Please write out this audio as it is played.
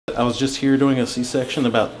I was just here doing a C-section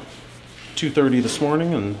about 2:30 this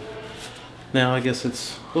morning, and now I guess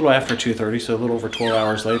it's a little after 2:30, so a little over 12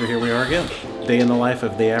 hours later, here we are again. Day in the life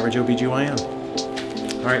of the average OBGYN.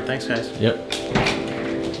 All right, thanks guys. Yep.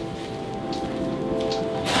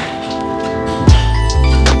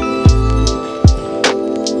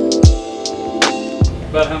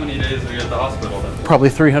 About how many days are you at the hospital then? Probably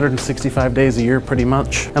 365 days a year, pretty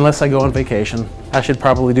much, unless I go on vacation. I should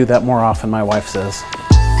probably do that more often, my wife says.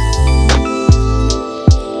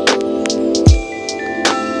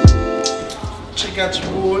 Check out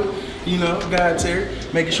your boy, you know, God's here,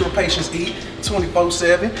 making sure patients eat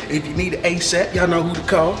 24/7. If you need it ASAP, y'all know who to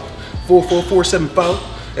call. 44474.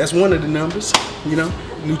 That's one of the numbers, you know,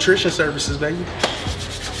 nutrition services, baby.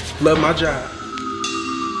 Love my job.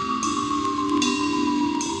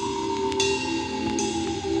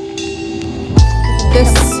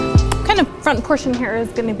 This kind of front portion here is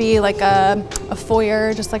going to be like a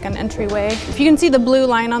foyer, just like an entryway. If you can see the blue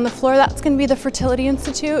line on the floor, that's going to be the Fertility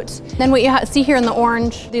Institute. Then what you see here in the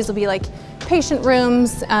orange, these will be like patient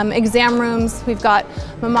rooms, exam rooms. We've got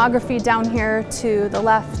mammography down here to the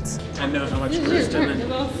left. I know how much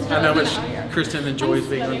Kristen enjoys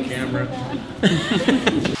being on camera.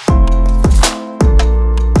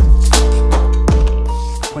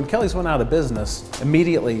 When Kelly's went out of business,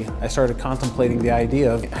 immediately I started contemplating the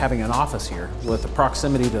idea of having an office here, with the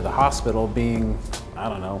proximity to the hospital being, I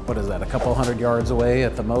don't know, what is that, a couple hundred yards away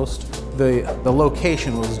at the most? The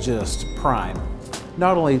location was just prime.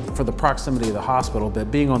 Not only for the proximity of the hospital, but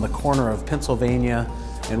being on the corner of Pennsylvania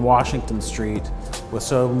and Washington Street with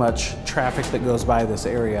so much traffic that goes by this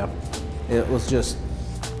area, it was just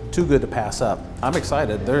too good to pass up. I'm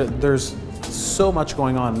excited. There's so much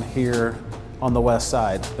going on here on the west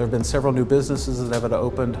side. There have been several new businesses that have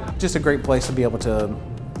opened. Just a great place to be able to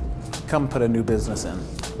come put a new business in,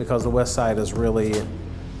 because the west side is really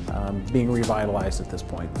being revitalized at this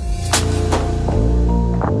point.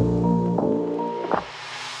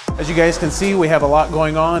 As you guys can see, we have a lot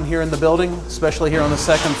going on here in the building, especially here on the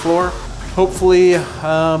second floor. Hopefully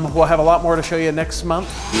we'll have a lot more to show you next month.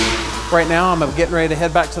 Right now I'm getting ready to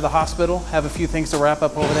head back to the hospital, have a few things to wrap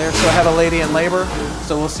up over there. So I have a lady in labor,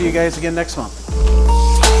 so we'll see you guys again next month.